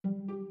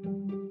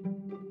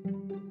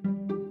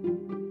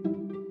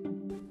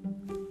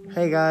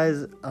Hey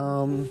guys,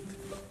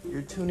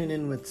 you're tuning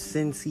in with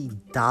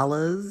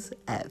Cincydollaz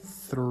at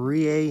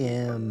 3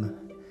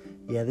 a.m.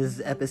 Yeah, this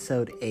is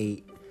episode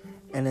 8.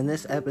 And in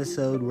this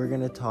episode, we're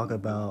going to talk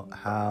about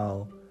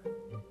how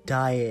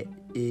diet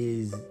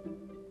is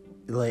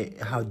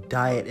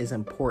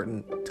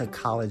important to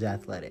college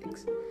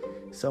athletics.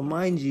 So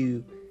mind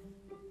you,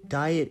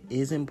 diet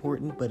is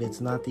important, but it's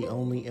not the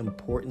only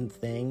important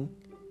thing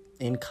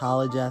in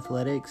college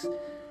athletics.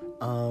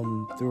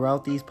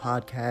 Throughout these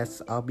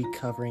podcasts, I'll be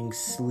covering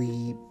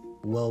sleep,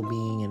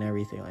 well-being, and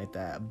everything like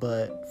that.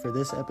 But for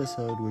this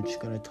episode, we're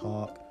just going to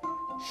talk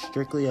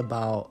strictly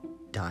about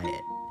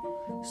diet.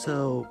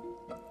 So,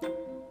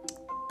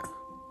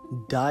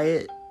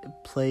 diet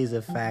plays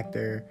a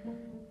factor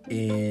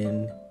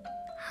in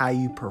how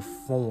you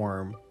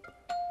perform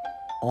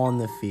on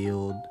the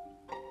field.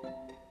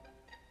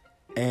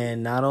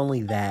 And not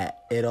only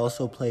that, it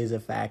also plays a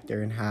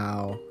factor in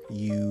how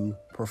you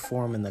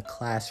perform in the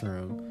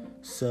classroom.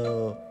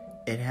 So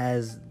it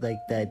has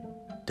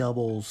that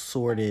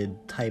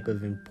double-sworded type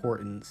of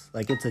importance.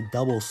 It's a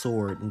double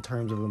sword in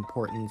terms of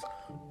importance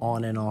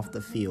on and off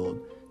the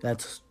field.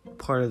 That's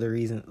part of the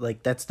reason,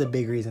 that's the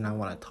big reason I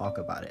want to talk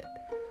about it.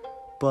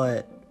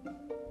 But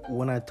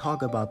when I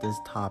talk about this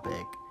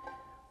topic,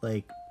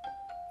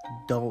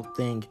 don't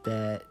think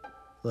that,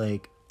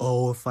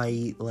 if I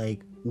eat,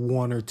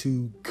 one or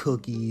two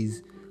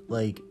cookies,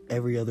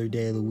 every other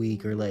day of the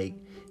week, or,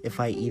 if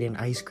I eat an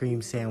ice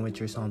cream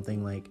sandwich or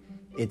something,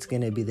 it's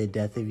gonna be the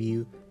death of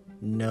you.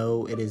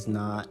 No, it is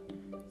not.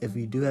 If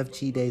you do have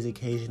cheat days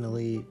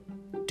occasionally,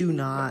 do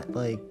not,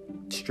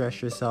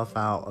 stress yourself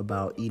out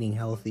about eating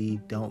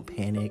healthy. Don't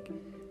panic.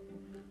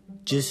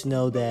 Just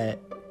know that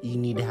you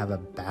need to have a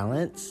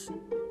balance,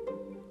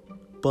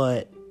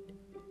 but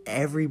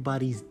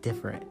everybody's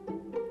different.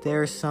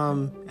 There are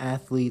some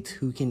athletes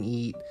who can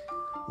eat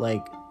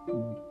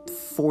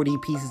 40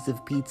 pieces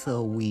of pizza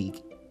a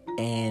week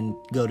and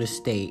go to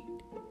state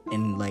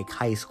in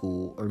high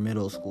school or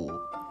middle school.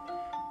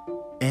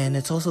 And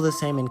it's also the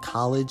same in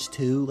college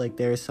too.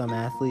 There are some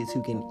athletes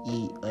who can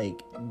eat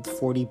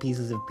 40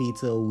 pieces of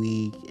pizza a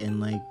week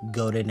and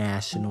go to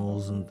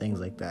nationals and things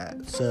like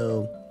that.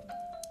 So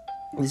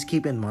just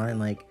keep in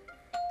mind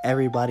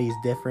everybody's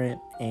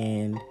different,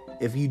 and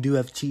if you do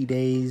have cheat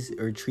days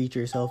or treat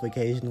yourself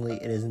occasionally,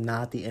 it is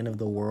not the end of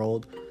the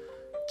world.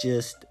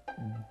 Just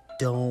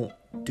don't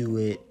do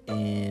it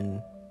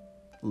in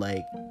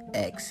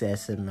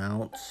excess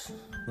amounts.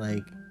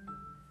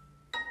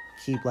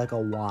 Keep a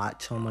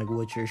watch on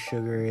what your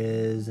sugar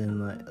is,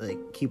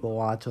 and keep a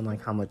watch on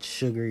how much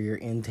sugar you're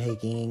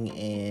intaking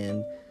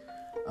and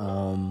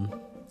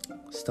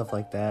stuff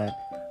like that.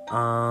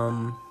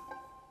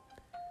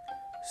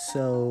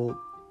 So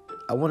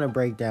I want to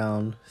break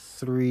down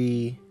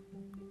 3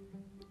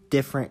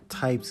 different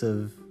types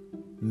of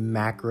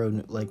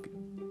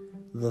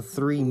the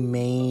 3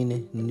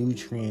 main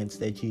nutrients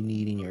that you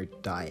need in your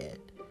diet.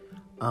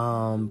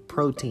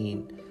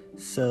 Protein.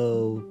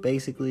 So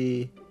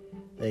basically,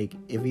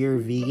 if you're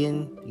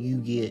vegan,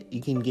 you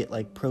can get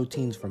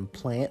proteins from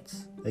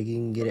plants. You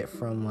can get it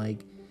from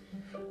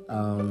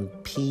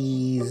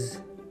peas,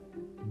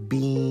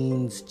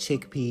 beans,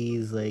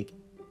 chickpeas,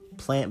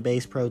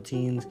 plant-based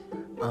proteins.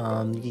 You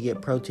can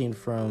get protein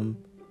from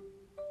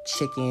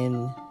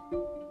chicken.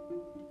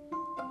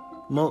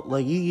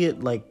 You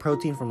get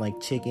protein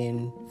from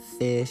chicken,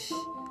 fish,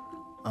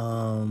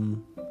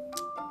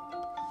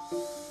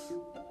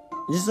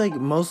 just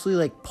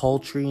mostly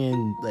poultry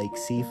and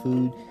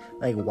seafood,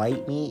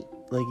 white meat.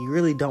 You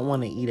really don't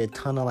want to eat a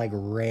ton of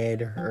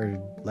red or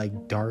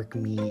dark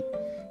meat,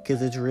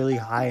 because it's really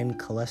high in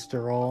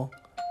cholesterol,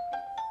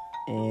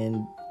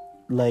 and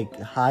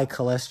high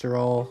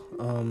cholesterol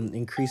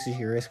increases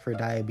your risk for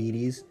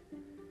diabetes.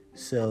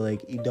 So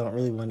you don't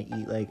really want to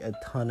eat a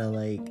ton of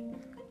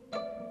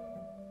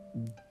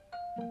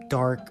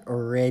dark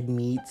or red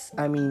meats.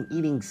 I mean,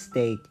 eating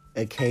steak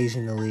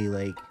occasionally,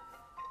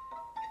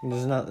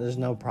 there's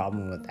no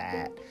problem with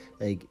that.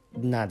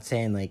 Not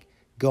saying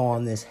go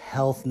on this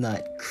health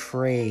nut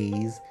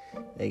craze.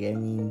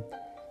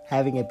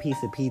 Having a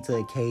piece of pizza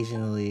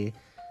occasionally,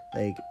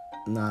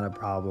 not a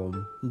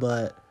problem.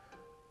 But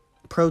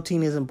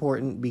protein is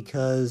important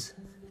because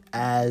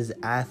as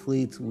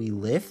athletes we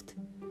lift,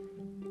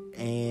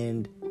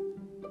 and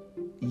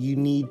you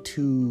need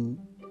to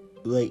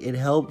it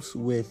helps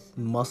with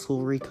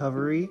muscle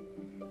recovery,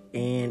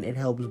 and it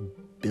helps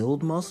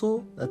build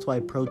muscle. That's why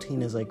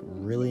protein is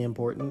really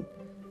important.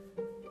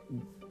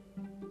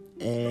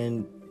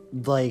 And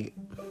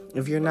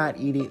if you're not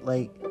eating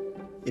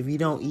if you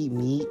don't eat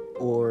meat,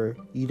 or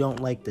you don't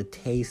like the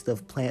taste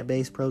of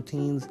plant-based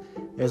proteins,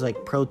 there's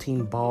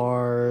protein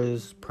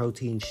bars,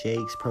 protein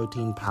shakes,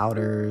 protein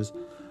powders,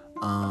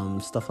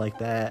 stuff like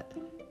that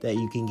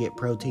you can get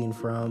protein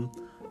from.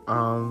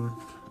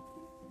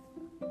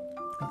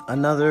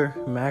 Another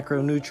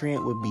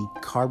macronutrient would be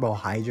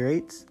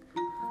carbohydrates.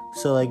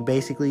 So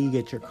basically you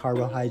get your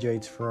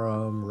carbohydrates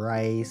from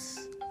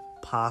rice,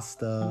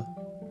 pasta,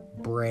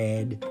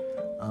 bread,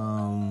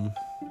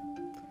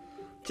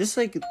 just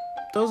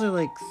those are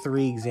like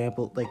three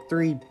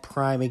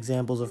prime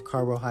examples of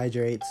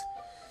carbohydrates.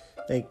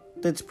 Like,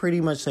 that's pretty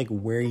much like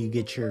where you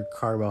get your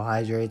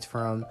carbohydrates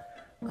from.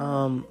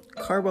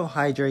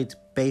 Carbohydrates,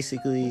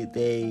 basically,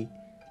 they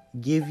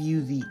give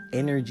you the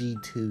energy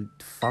to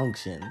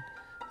function.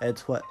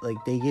 That's what, like,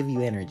 they give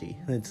you energy.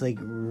 That's like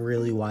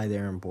really why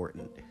they're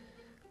important.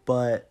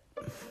 But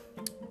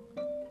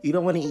you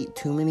don't want to eat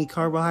too many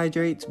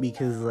carbohydrates,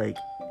 because like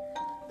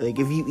if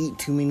you eat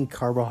too many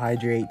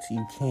carbohydrates,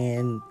 you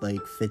can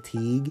like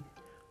fatigue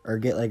or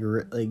get like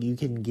you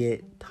can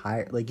get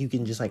tired, like you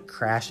can just like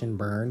crash and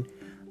burn.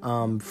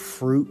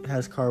 Fruit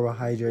has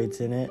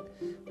carbohydrates in it,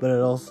 but it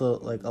also,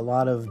 like, a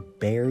lot of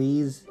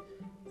berries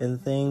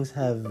and things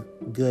have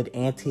good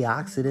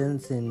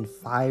antioxidants and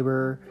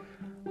fiber,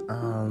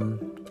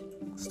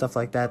 stuff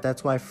like that.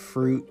 That's why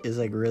fruit is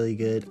like really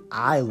good.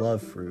 I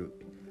love fruit.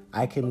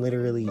 I can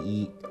literally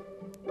eat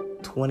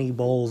 20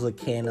 bowls of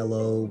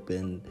cantaloupe,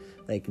 and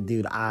like,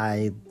 dude,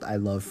 I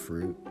love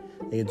fruit.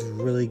 Like, it's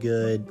really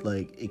good.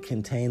 Like, it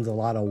contains a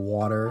lot of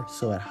water,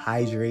 so it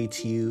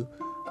hydrates you.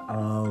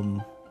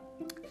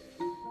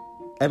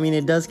 I mean,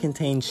 it does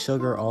contain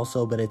sugar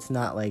also, but it's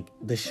not like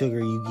the sugar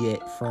you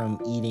get from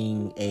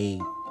eating a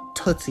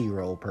Tootsie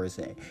Roll per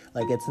se.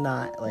 Like, it's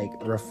not like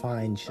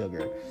refined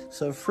sugar.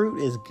 So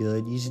fruit is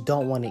good. You just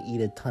don't want to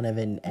eat a ton of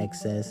it in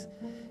excess,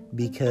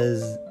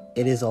 because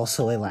it is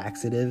also a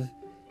laxative,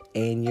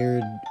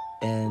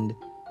 and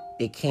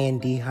it can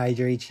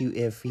dehydrate you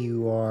if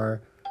you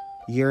are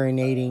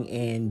urinating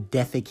and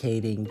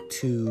defecating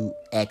to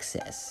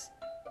excess.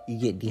 You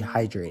get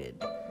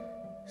dehydrated.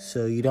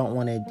 So you don't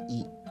want to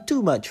eat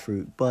too much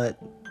fruit, but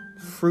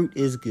fruit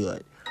is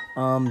good.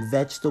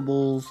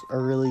 Vegetables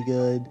are really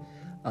good.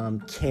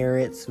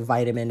 Carrots,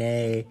 vitamin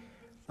A,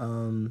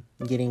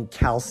 getting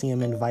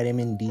calcium and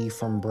vitamin D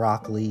from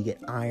broccoli, you get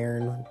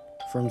iron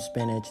from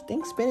spinach. I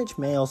think spinach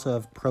may also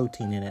have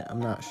protein in it, I'm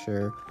not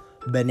sure.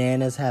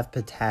 Bananas have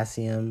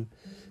potassium.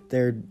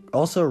 They're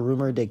also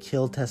rumored to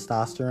kill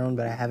testosterone,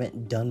 but I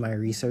haven't done my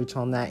research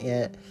on that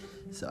yet,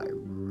 so I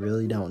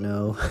really don't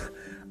know.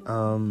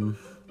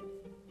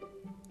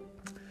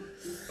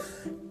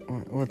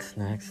 What's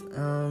next?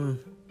 Oh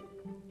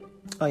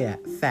yeah,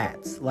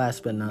 fats,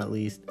 last but not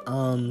least.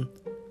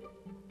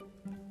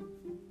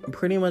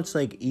 Pretty much,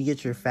 like, you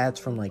get your fats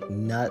from like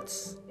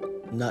nuts,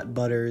 nut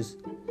butters.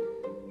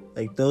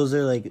 Like, those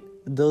are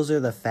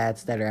the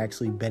fats that are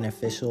actually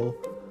beneficial.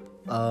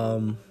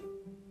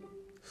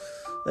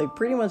 Like,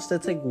 pretty much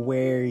that's like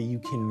where you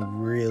can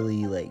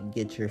really like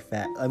get your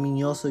fat. I mean,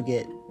 you also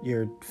get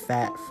your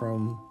fat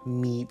from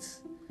meats,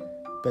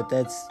 but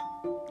that's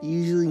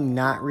usually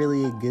not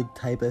really a good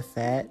type of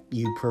fat.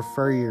 You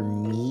prefer your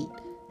meat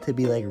to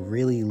be like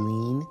really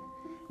lean,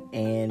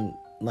 and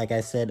like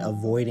I said,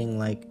 avoiding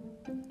like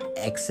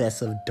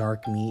excess of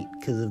dark meat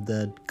because of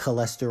the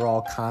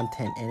cholesterol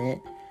content in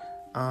it.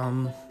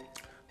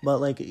 But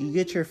like, you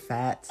get your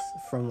fats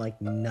from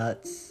like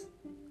nuts,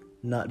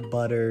 nut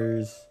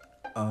butters.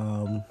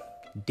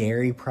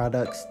 Dairy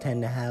products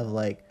tend to have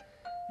like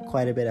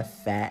quite a bit of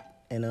fat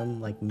in them,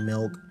 like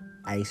milk,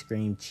 ice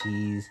cream,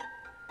 cheese.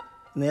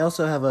 And they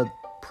also have a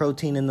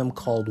protein in them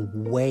called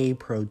whey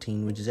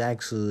protein, which is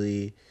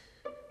actually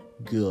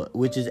good,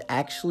 which is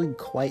actually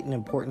quite an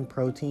important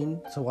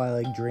protein. So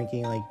why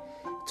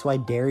it's why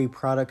dairy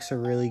products are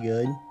really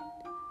good,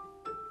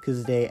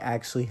 because they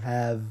actually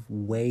have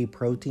whey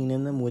protein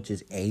in them, which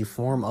is a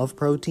form of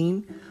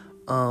protein.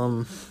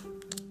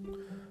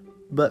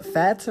 But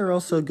fats are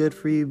also good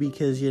for you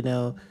because, you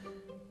know,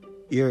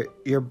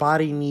 your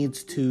body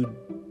needs to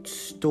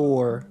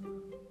store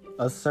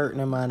a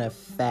certain amount of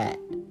fat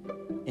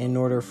in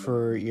order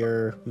for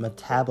your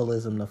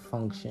metabolism to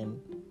function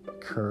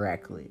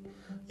correctly.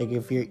 Like,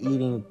 if you're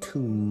eating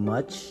too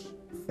much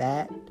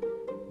fat,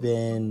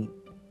 then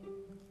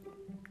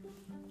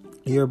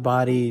your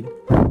body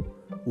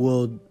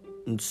will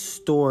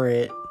store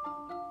it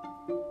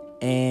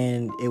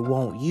and it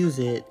won't use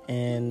it,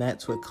 and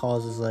that's what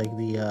causes like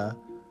the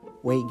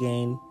weight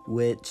gain,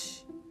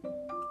 which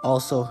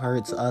also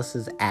hurts us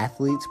as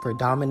athletes,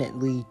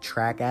 predominantly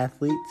track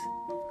athletes.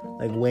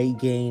 Like, weight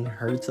gain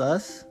hurts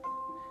us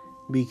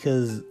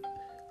because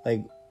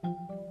like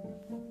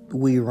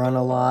we run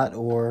a lot,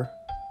 or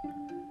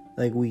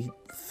like we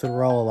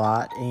throw a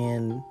lot,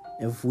 and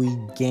if we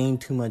gain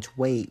too much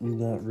weight, we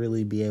won't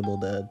really be able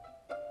to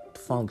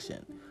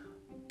function.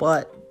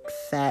 But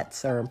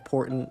fats are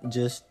important,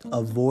 just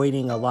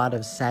avoiding a lot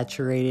of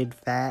saturated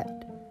fat,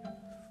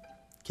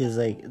 because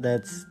like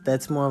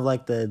that's more of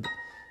like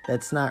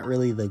that's not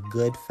really the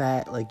good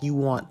fat. Like, you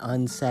want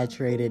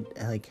unsaturated,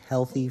 like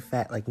healthy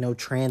fat, like no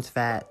trans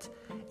fats,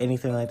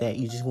 anything like that.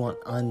 You just want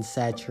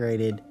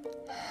unsaturated,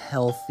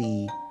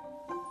 healthy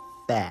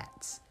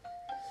fats,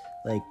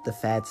 like the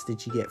fats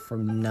that you get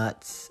from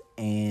nuts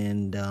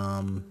and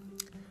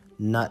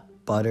nut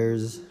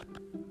butters.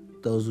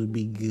 Those would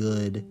be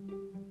good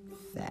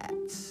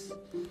fats.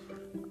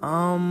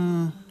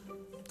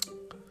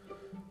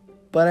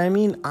 But I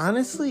mean,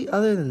 honestly,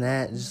 other than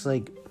that, just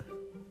like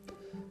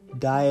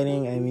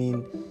dieting, I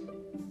mean,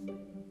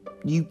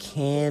 you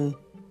can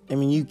I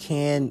mean, you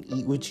can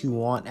eat what you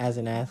want as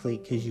an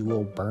athlete because you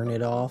will burn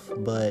it off,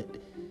 but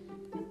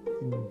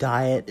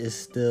diet is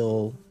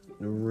still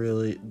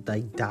important.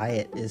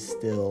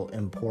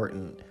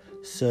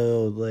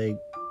 So, like,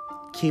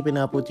 keeping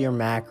up with your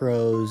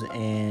macros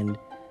and,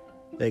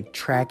 like,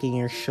 tracking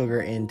your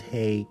sugar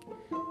intake,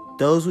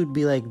 those would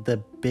be, like, the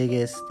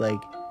biggest, like,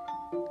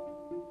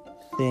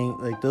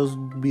 those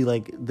would be,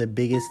 like, the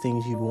biggest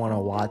things you'd want to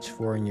watch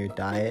for in your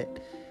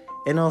diet.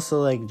 And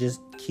also, like, just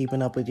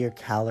keeping up with your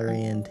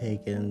calorie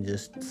intake and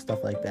just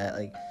stuff like that.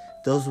 Like,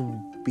 those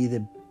would be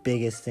the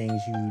biggest things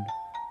you'd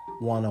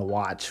want to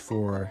watch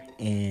for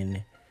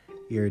in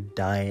your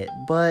diet.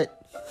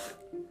 But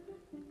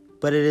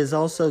it is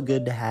also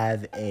good to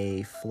have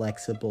a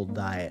flexible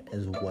diet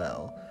as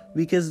well,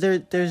 because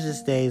there's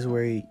just days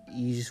where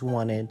you just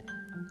want to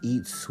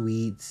eat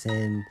sweets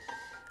and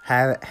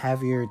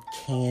have your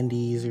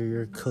candies or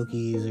your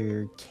cookies or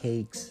your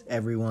cakes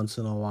every once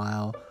in a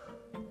while.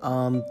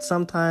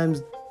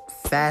 Sometimes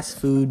fast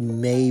food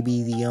may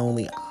be the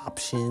only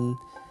option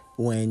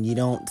when you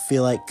don't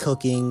feel like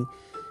cooking,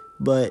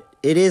 but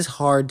it is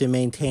hard to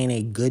maintain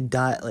a good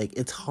diet. Like,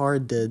 it's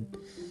hard to,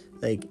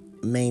 like,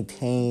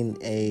 maintain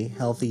a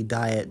healthy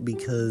diet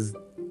because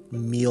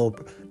meal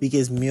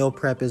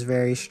prep is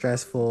very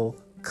stressful.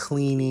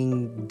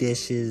 Cleaning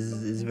dishes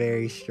is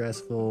very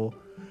stressful,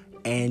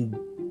 and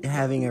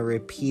having a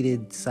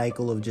repeated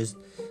cycle of just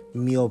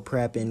meal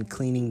prep and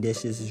cleaning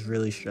dishes is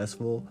really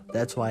stressful.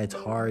 That's why it's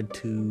hard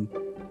to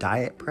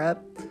diet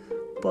prep,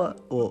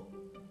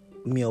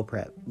 meal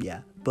prep,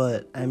 yeah.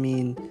 But, I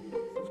mean,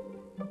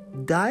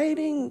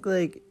 dieting,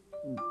 like,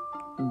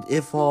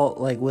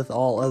 with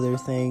all other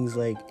things,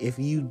 like, if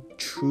you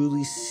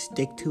truly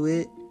stick to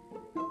it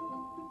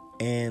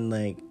and,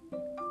 like,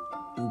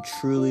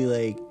 truly,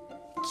 like,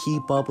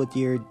 keep up with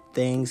your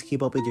things,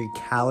 keep up with your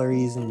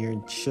calories and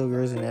your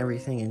sugars and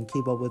everything, and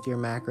keep up with your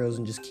macros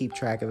and just keep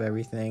track of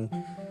everything,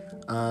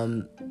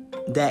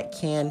 that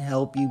can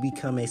help you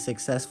become a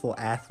successful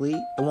athlete.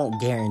 It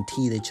won't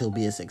guarantee that you'll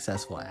be a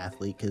successful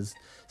athlete, because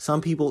some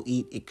people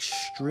eat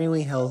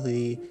extremely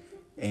healthy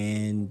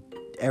and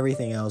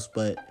everything else,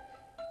 but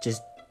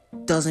just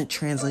doesn't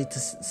translate to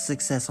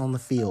success on the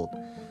field.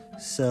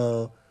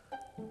 So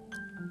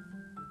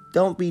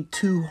don't be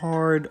too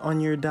hard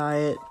on your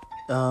diet.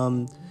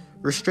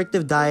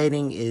 Restrictive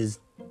dieting is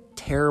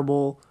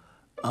terrible.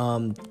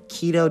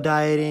 Keto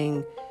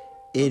dieting,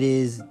 it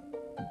is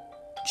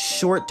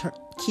short-term.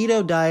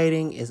 Keto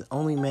dieting is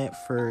only meant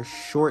for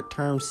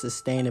short-term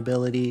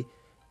sustainability.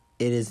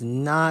 It is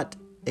not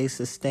a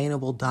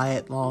sustainable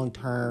diet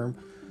long-term.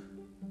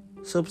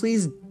 So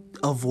please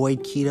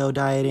avoid keto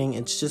dieting.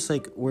 It's just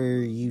like where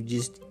you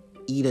just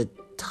eat a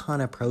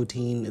ton of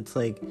protein. It's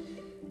like,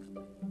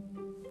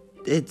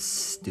 it's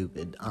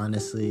stupid,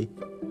 honestly.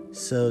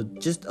 So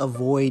just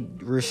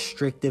avoid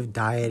restrictive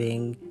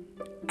dieting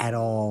at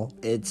all.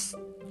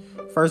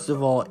 First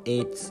of all,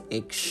 it's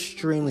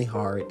extremely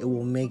hard. It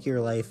will make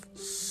your life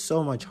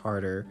so much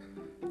harder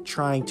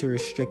trying to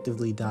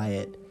restrictively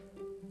diet.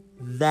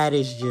 That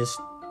is just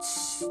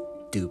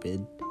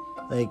stupid.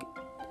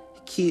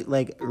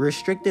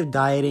 Restrictive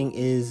dieting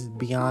is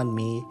beyond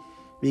me,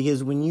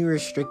 because when you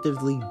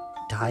restrictively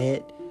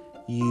diet,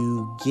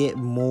 you get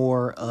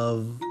more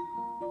of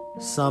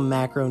some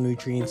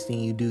macronutrients than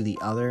you do the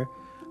other.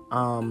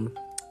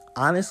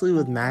 Honestly,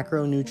 with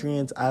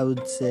macronutrients, I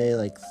would say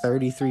like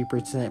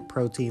 33%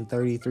 protein,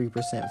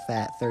 33%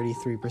 fat,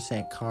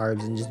 33%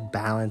 carbs, and just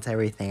balance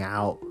everything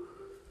out.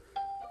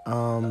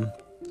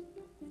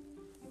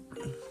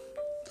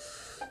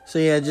 So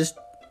yeah, just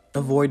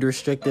avoid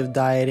restrictive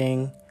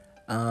dieting.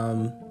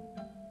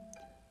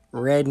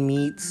 Red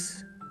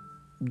meats,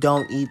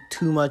 don't eat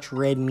too much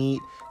red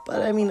meat.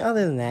 But I mean,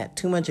 other than that,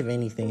 too much of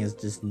anything is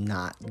just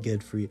not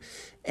good for you.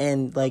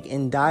 And like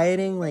in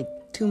dieting, like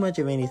too much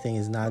of anything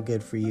is not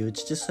good for you.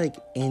 It's just like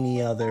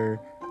any other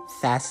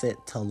facet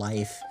to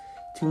life.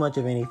 Too much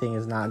of anything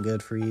is not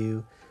good for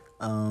you.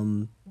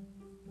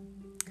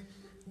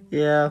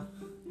 Yeah.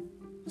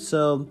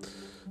 So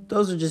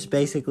those are just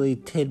basically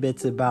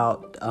tidbits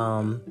about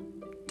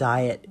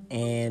diet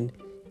and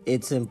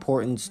its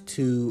importance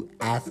to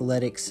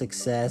athletic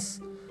success.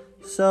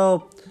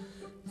 So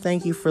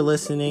thank you for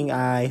listening.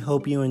 I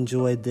hope you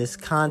enjoyed this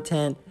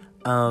content.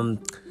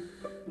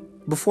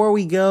 Before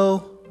we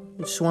go,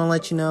 I just want to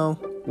let you know,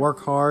 work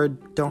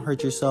hard, don't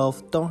hurt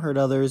yourself, don't hurt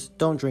others,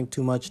 don't drink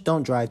too much,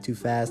 don't drive too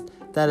fast.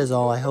 That is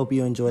all. I hope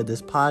you enjoyed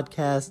this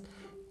podcast,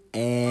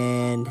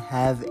 and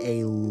have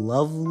a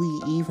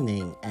lovely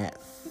evening at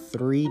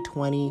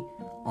 3:20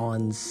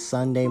 on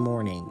Sunday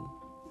morning.